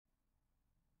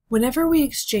Whenever we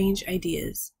exchange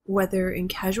ideas, whether in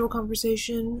casual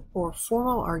conversation or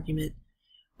formal argument,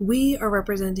 we are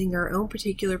representing our own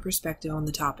particular perspective on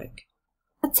the topic.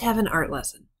 Let's have an art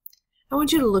lesson. I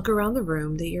want you to look around the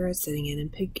room that you're sitting in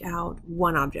and pick out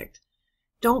one object.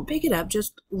 Don't pick it up,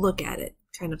 just look at it,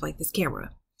 kind of like this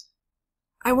camera.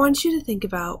 I want you to think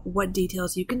about what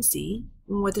details you can see,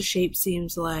 what the shape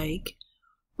seems like,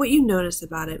 what you notice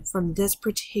about it from this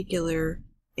particular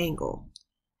angle.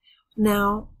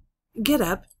 Now, get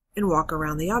up and walk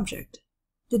around the object.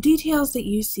 The details that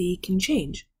you see can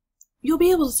change. You'll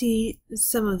be able to see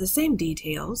some of the same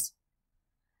details,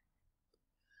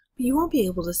 but you won't be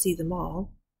able to see them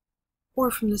all,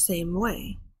 or from the same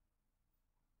way.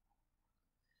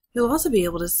 You'll also be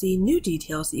able to see new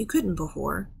details that you couldn't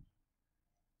before.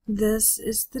 This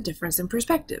is the difference in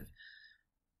perspective.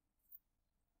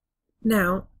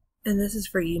 Now, and this is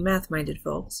for you math-minded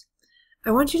folks,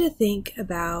 I want you to think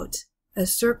about a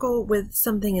circle with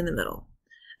something in the middle.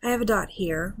 I have a dot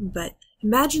here, but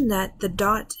imagine that the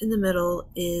dot in the middle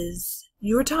is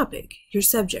your topic, your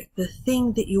subject, the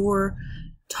thing that you're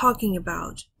talking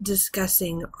about,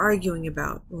 discussing, arguing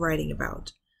about, writing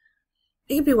about.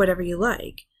 It can be whatever you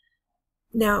like.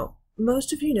 Now,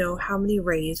 most of you know how many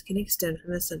rays can extend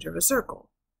from the center of a circle.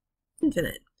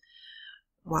 Infinite.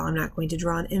 While I'm not going to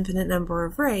draw an infinite number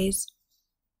of rays,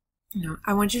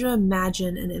 I want you to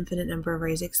imagine an infinite number of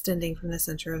rays extending from the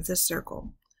center of this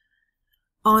circle.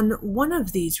 On one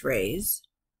of these rays,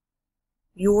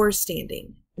 you're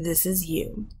standing. This is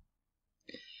you.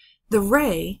 The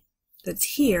ray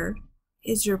that's here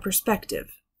is your perspective.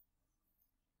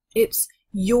 It's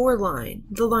your line,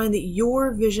 the line that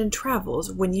your vision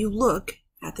travels when you look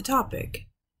at the topic.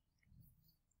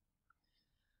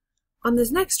 On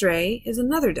this next ray is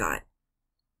another dot.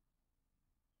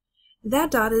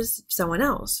 That dot is someone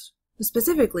else.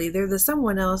 Specifically, they're the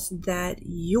someone else that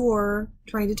you're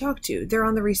trying to talk to. They're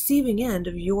on the receiving end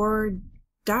of your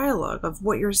dialogue, of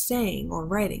what you're saying or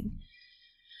writing.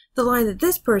 The line that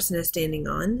this person is standing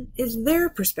on is their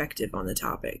perspective on the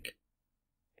topic.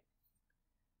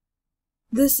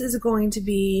 This is going to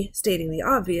be stating the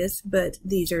obvious, but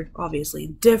these are obviously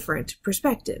different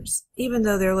perspectives. Even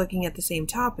though they're looking at the same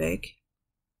topic,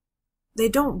 they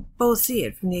don't both see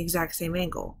it from the exact same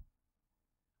angle.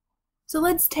 So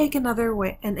let's take another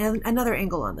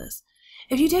angle on this.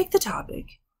 If you take the topic,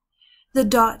 the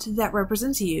dot that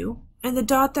represents you, and the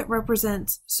dot that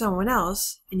represents someone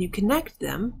else, and you connect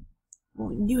them,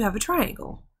 well, you have a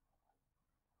triangle.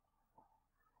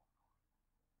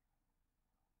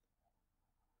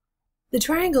 The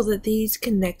triangle that these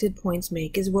connected points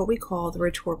make is what we call the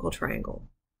rhetorical triangle.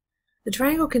 The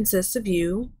triangle consists of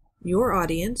you, your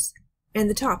audience, and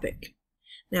the topic.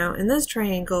 Now, in this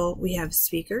triangle, we have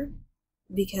speaker,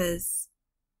 because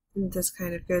this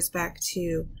kind of goes back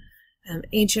to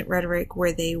ancient rhetoric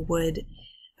where they would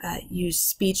use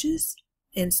speeches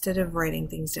instead of writing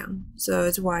things down. So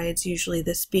it's why it's usually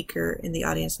the speaker in the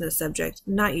audience and the subject,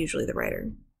 not usually the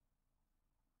writer.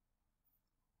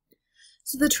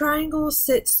 So the triangle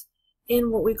sits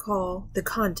in what we call the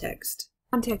context.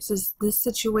 Context is the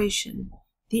situation,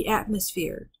 the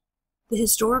atmosphere, the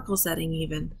historical setting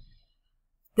even,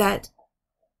 that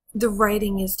the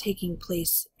writing is taking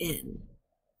place in.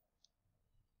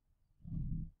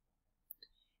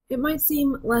 It might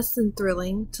seem less than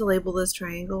thrilling to label this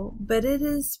triangle, but it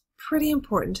is pretty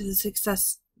important to the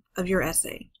success of your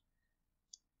essay.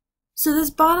 So this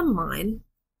bottom line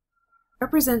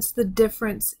represents the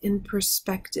difference in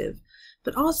perspective,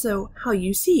 but also how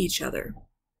you see each other.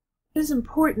 It is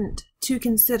important to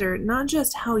consider not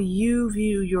just how you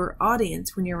view your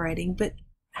audience when you're writing, but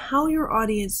how your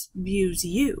audience views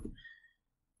you.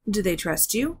 Do they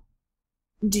trust you?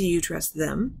 Do you trust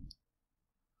them?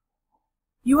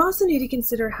 You also need to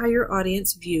consider how your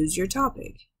audience views your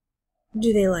topic.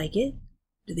 Do they like it?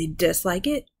 Do they dislike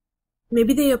it?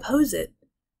 Maybe they oppose it.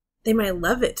 They might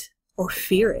love it or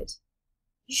fear it.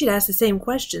 You should ask the same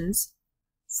questions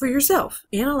for yourself.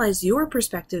 Analyze your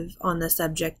perspective on the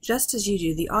subject just as you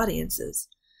do the audience's.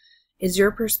 Is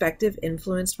your perspective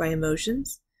influenced by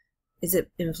emotions? Is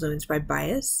it influenced by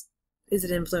bias? Is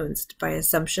it influenced by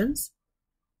assumptions?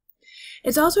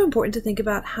 It's also important to think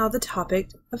about how the topic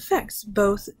affects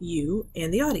both you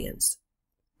and the audience.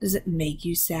 Does it make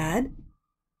you sad?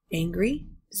 Angry?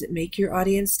 Does it make your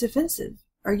audience defensive?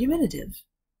 Argumentative?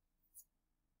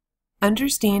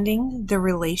 Understanding the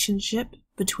relationship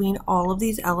between all of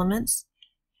these elements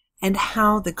and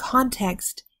how the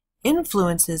context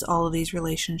influences all of these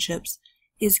relationships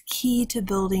is key to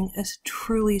building a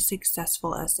truly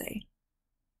successful essay.